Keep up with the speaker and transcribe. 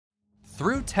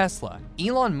Through Tesla,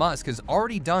 Elon Musk has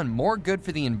already done more good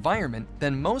for the environment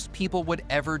than most people would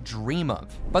ever dream of.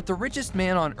 But the richest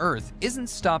man on Earth isn't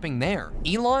stopping there.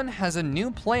 Elon has a new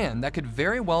plan that could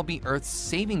very well be Earth's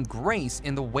saving grace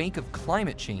in the wake of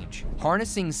climate change,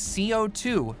 harnessing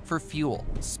CO2 for fuel.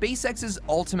 SpaceX's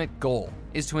ultimate goal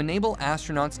is to enable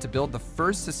astronauts to build the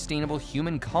first sustainable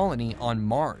human colony on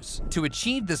Mars. To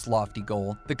achieve this lofty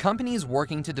goal, the company is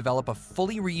working to develop a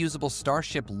fully reusable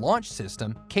Starship launch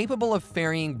system capable of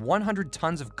ferrying 100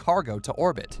 tons of cargo to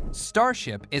orbit.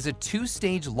 Starship is a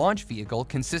two-stage launch vehicle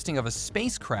consisting of a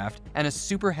spacecraft and a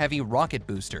super heavy rocket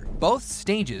booster. Both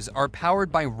stages are powered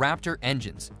by Raptor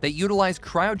engines that utilize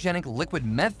cryogenic liquid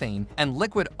methane and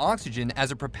liquid oxygen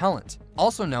as a propellant,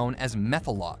 also known as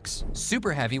methalox.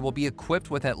 Super Heavy will be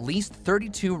equipped with at least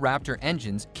 32 Raptor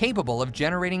engines capable of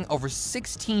generating over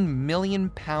 16 million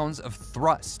pounds of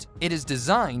thrust. It is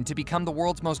designed to become the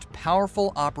world's most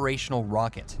powerful operational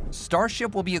rocket.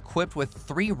 Starship will be equipped with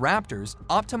 3 Raptors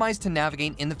optimized to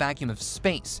navigate in the vacuum of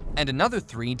space, and another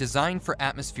 3 designed for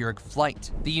atmospheric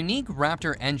flight. The unique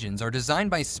Raptor engines are designed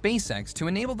by SpaceX to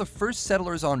enable the first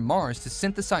settlers on Mars to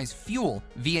synthesize fuel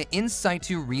via in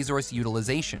situ resource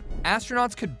utilization.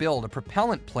 Astronauts could build a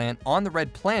propellant plant on the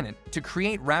Red Planet to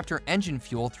create Raptor engine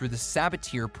fuel through the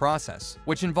Sabatier process,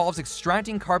 which involves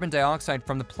extracting carbon dioxide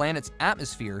from the planet's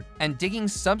atmosphere and digging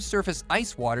subsurface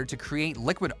ice water to create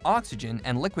liquid oxygen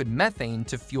and liquid methane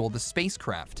to fuel the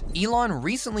spacecraft. Elon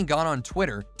recently got on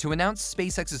Twitter to announce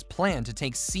SpaceX's plan to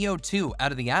take CO2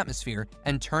 out of the atmosphere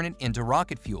and turn it into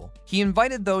rocket fuel. He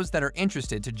invited those that are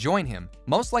interested to join him,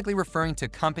 most likely referring to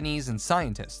companies and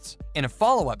scientists. In a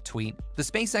follow-up tweet, the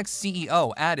SpaceX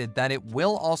CEO added that it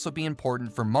will also be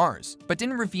important for Mars, but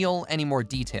didn't reveal any more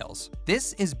details.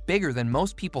 This is bigger than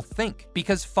most people think,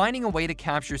 because finding a way to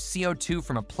capture CO2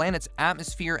 from a planet's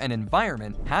atmosphere and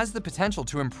environment has the potential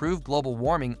to improve global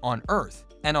warming on Earth,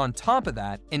 and on top of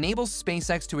that, enables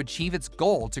SpaceX to achieve its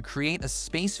goal to create a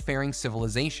spacefaring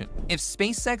civilization. If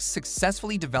SpaceX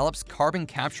successfully develops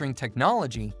carbon-capturing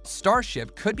technology,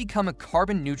 Starship could become a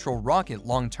carbon-neutral rocket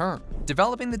long-term.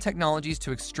 Developing the technologies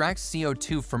to extract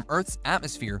CO2 from Earth's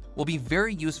atmosphere will be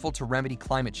very useful to remedy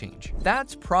climate change.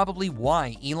 That's probably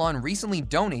why Elon recently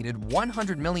donated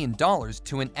 $100 million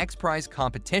to an X Prize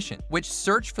competition, which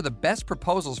searched for the best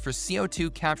proposals for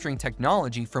CO2 capturing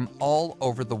technology from all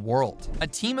over the world.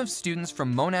 A team of students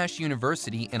from Monash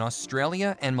University in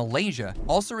Australia and Malaysia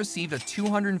also received a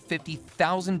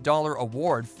 $250,000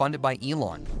 award funded by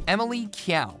Elon. Emily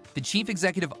Kiao, the chief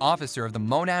executive officer of the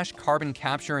Monash Carbon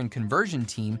Capture and Conversion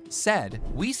team, said,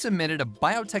 "We submitted a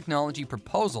biotechnology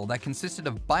proposal that consisted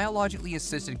of biologically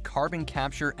assisted carbon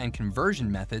capture and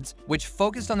conversion methods, which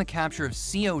focused on the capture of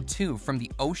CO2 from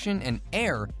the ocean and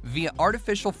air via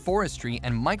artificial forestry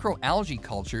and microalgae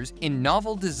cultures in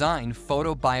novel design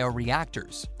photobioreactors.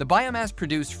 The biomass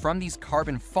produced from these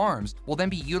carbon farms will then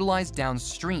be utilized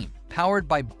downstream, powered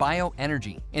by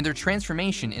bioenergy, in their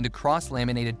transformation into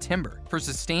cross-laminated timber, for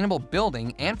sustainable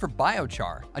building and for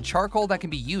biochar, a charcoal that can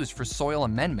be used for soil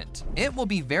amendment. It will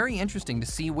be very interesting to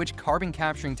see which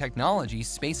carbon-capturing technology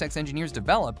SpaceX engineers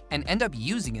develop and end up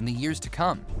using in the years to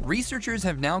come. Researchers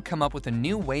have now come up with a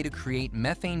new way to create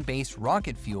methane-based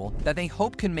rocket fuel that they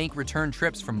hope can make return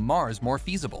trips from Mars more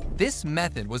feasible. This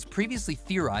method was previously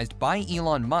theorized by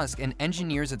Elon Musk and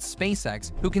engineers at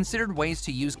SpaceX who considered ways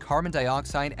to use carbon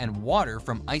dioxide and water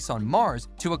from ice on Mars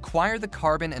to acquire the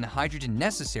carbon and hydrogen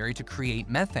necessary to create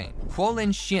methane.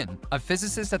 Huolin Xin, a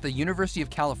physicist at the University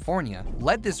of California,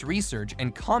 led this research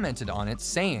and commented on it,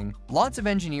 saying, "Lots of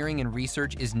engineering and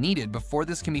research is needed before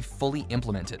this can be fully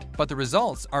implemented, but the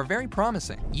results are very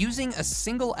promising." Using a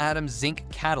single-atom zinc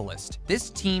catalyst,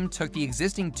 this team took the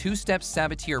existing two-step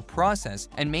Sabatier process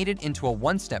and made it into a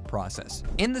one-step process.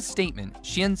 In the statement,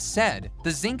 Xin said, "The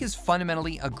zinc is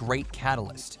fundamentally a great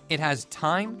catalyst. It has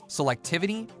time,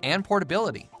 selectivity, and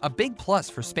portability, a big plus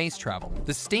for space travel."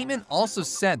 The statement also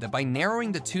said that by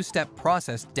narrowing the two-step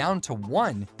process down to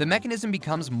one, the mechanism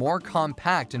becomes more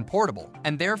compact and portable,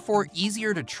 and therefore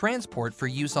easier to transport for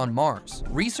use on Mars.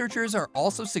 Researchers are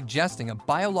also suggesting a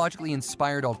biologically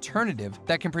inspired alternative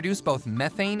that can produce both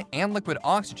methane and liquid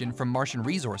oxygen from Martian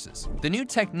resources. The new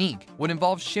technique would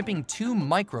involve shipping 2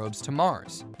 microbes to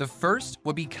Mars. The first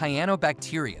would be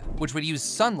cyanobacteria, which would use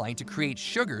sunlight to create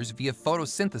sugars via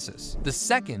photosynthesis. The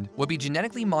second would be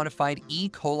genetically modified E.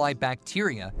 coli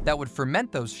bacteria that would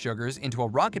ferment those sugars into a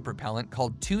rocket propellant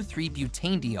called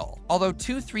 2,3-butanediol. Although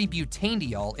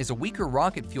 2,3-butanediol is a weaker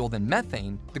rocket fuel than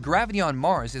methane, the gravity on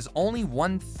Mars is only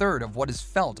 1/3 of what is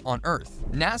felt on Earth.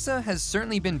 NASA has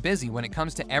certainly been busy when it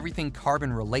comes to everything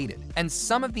carbon-related, and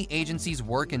some of the agency's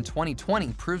work in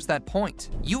 2020 proves that point.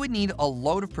 You would need a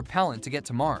load of propellant to get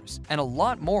to Mars, and a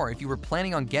lot more if you were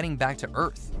planning on getting back to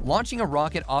Earth. Launching a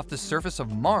rocket off the surface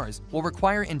of Mars will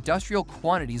require industrial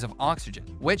quantities of oxygen,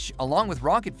 which, along with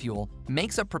rocket fuel,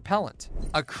 makes up propellant.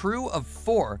 A crew of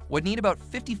 4 would need about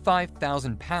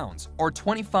 55,000 pounds, or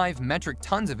 25 metric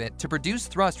tons of it, to produce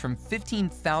thrust from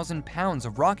 15,000 pounds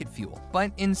of rocket fuel.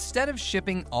 But instead of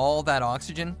shipping all that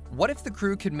oxygen, what if the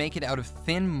crew could make it out of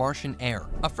thin Martian air?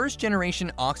 A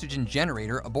first-generation oxygen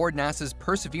generator aboard NASA's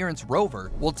Perseverance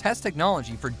rover will test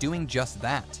technology for doing just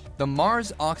that. The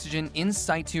Mars Oxygen In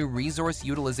Situ Resource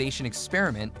Utilization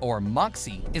Experiment, or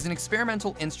Moxie, is an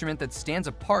experimental instrument that stands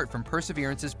apart from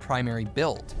Perseverance's primary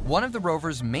build. One of the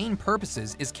rover's main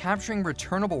purposes is capturing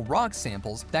returnable rock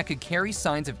samples that could carry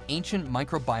signs of ancient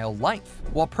microbial life.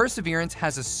 While Perseverance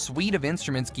has a suite of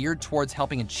instruments geared towards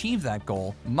helping achieve that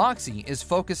goal, Moxie is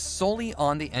focused solely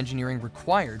on the engineering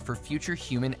required for future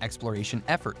human exploration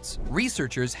efforts.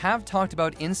 Researchers have talked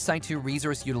about in situ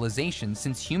resource utilization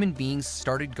since human beings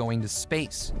started going to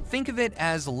space. Think of it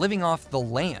as living off the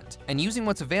land and using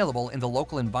what's available in the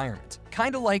local environment.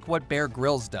 Kind of like what Bear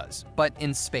Grylls does, but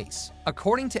in space.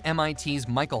 According to MIT's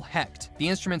Michael Hecht, the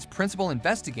instrument's principal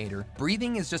investigator,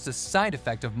 breathing is just a side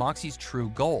effect of Moxie's true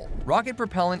goal. Rocket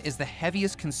propellant is the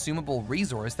heaviest consumable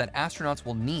resource that astronauts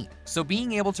will need, so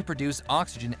being able to produce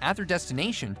oxygen at their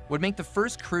destination would make the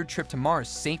first crewed trip to Mars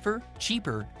safer,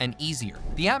 cheaper, and easier.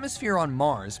 The atmosphere on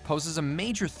Mars poses a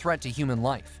major threat to human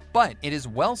life, but it is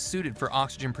well suited for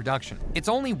oxygen production. It's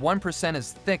only 1%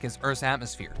 as thick as Earth's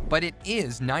atmosphere, but it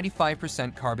is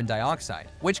 95% carbon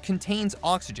dioxide, which contains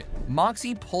oxygen.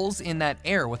 Moxie pulls in that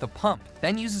air with a pump,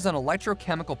 then uses an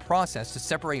electrochemical process to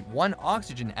separate one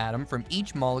oxygen atom from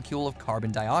each molecule of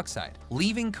carbon dioxide,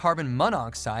 leaving carbon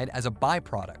monoxide as a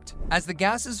byproduct. As the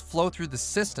gases flow through the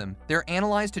system, they're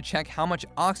analyzed to check how much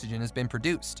oxygen has been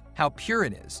produced, how pure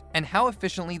it is, and how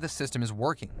efficiently the system is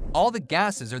working. All the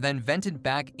gases are then vented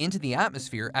back into the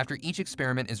atmosphere after each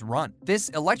experiment is run. This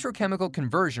electrochemical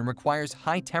conversion requires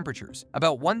high temperatures,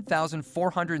 about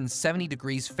 1,470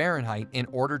 degrees Fahrenheit, in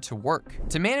order to work.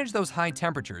 To manage those high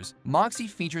temperatures, Moxie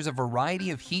features a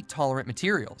variety of heat-tolerant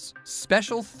materials.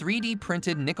 Special 3D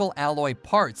printed nickel alloy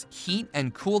parts heat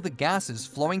and cool the gases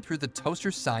flowing through the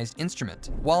toaster-sized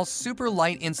instrument, while super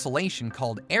light insulation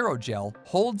called aerogel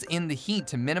holds in the heat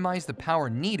to minimize the power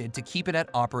needed to keep it at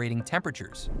operating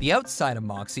temperatures. The outside of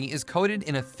Moxie is coated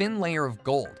in a thin layer of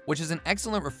gold, which is an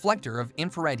excellent reflector of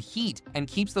infrared heat and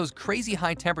keeps those crazy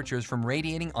high temperatures from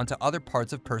radiating onto other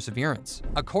parts of Perseverance.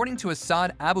 According to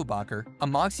Assad Abubakar, a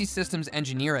Moxie systems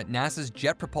engineer at NASA's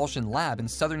Jet Propulsion Lab in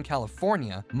Southern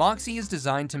California, Moxie is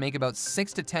designed to make about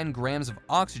 6 to 10 grams of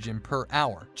oxygen per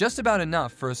hour, just about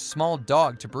enough for a small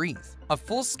dog to breathe. A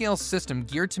full-scale system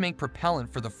geared to make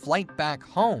propellant for the flight back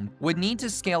home would need to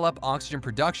scale up oxygen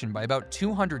production by about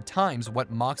 200 times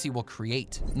what Moxie will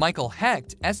create. Michael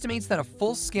Hecht estimates that a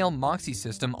full-scale Moxie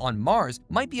system on Mars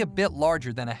might be a bit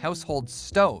larger than a household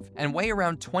stove and weigh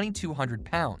around 2,200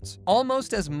 pounds,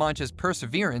 almost as much as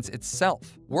Perseverance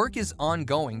itself. Work is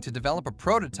ongoing to develop a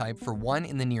prototype for one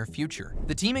in the near future.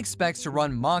 The team expects to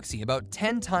run Moxie about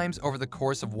 10 times over the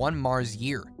course of one Mars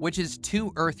year, which is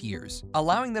 2 Earth years,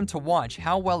 allowing them to watch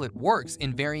how well it works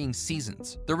in varying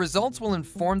seasons. The results will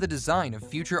inform the design of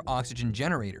future oxygen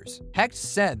generators. Hecht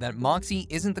said that Moxie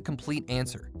isn't the complete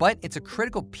answer, but it's a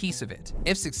critical piece of it.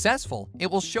 If successful, it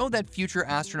will show that future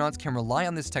astronauts can rely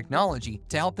on this technology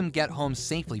to help them get home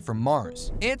safely from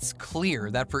Mars. It's clear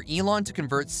that for Elon to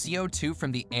convert CO2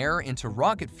 from the air into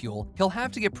rocket fuel, he'll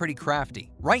have to get pretty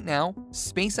crafty. Right now,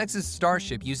 SpaceX's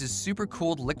Starship uses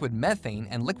supercooled liquid methane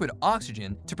and liquid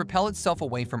oxygen to propel itself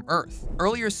away from Earth.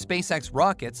 Earlier SpaceX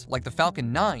rockets, like the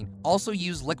Falcon 9, also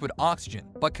use liquid oxygen,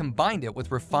 but combined it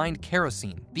with refined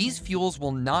kerosene. These fuels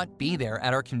will not be there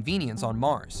at our convenience on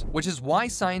Mars, which is why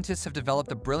scientists have developed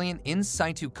the brilliant in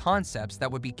situ concepts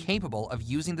that would be capable of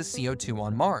using the CO2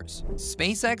 on Mars.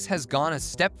 SpaceX has gone a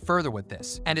step further with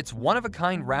this, and its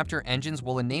one-of-a-kind Raptor engines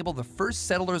will enable the first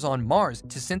settlers on Mars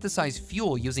to synthesize fuel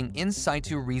fuel using in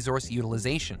situ resource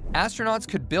utilization. Astronauts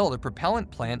could build a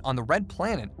propellant plant on the red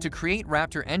planet to create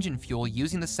Raptor engine fuel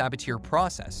using the Saboteur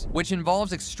process, which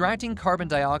involves extracting carbon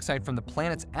dioxide from the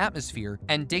planet's atmosphere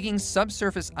and digging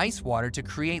subsurface ice water to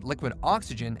create liquid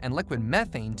oxygen and liquid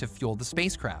methane to fuel the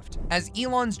spacecraft. As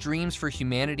Elon's dreams for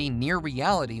humanity near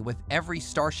reality with every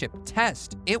Starship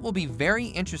test, it will be very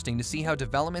interesting to see how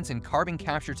developments in carbon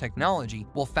capture technology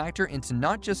will factor into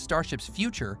not just Starship's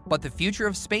future, but the future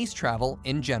of space travel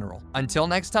in general. Until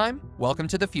next time, welcome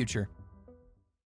to the future.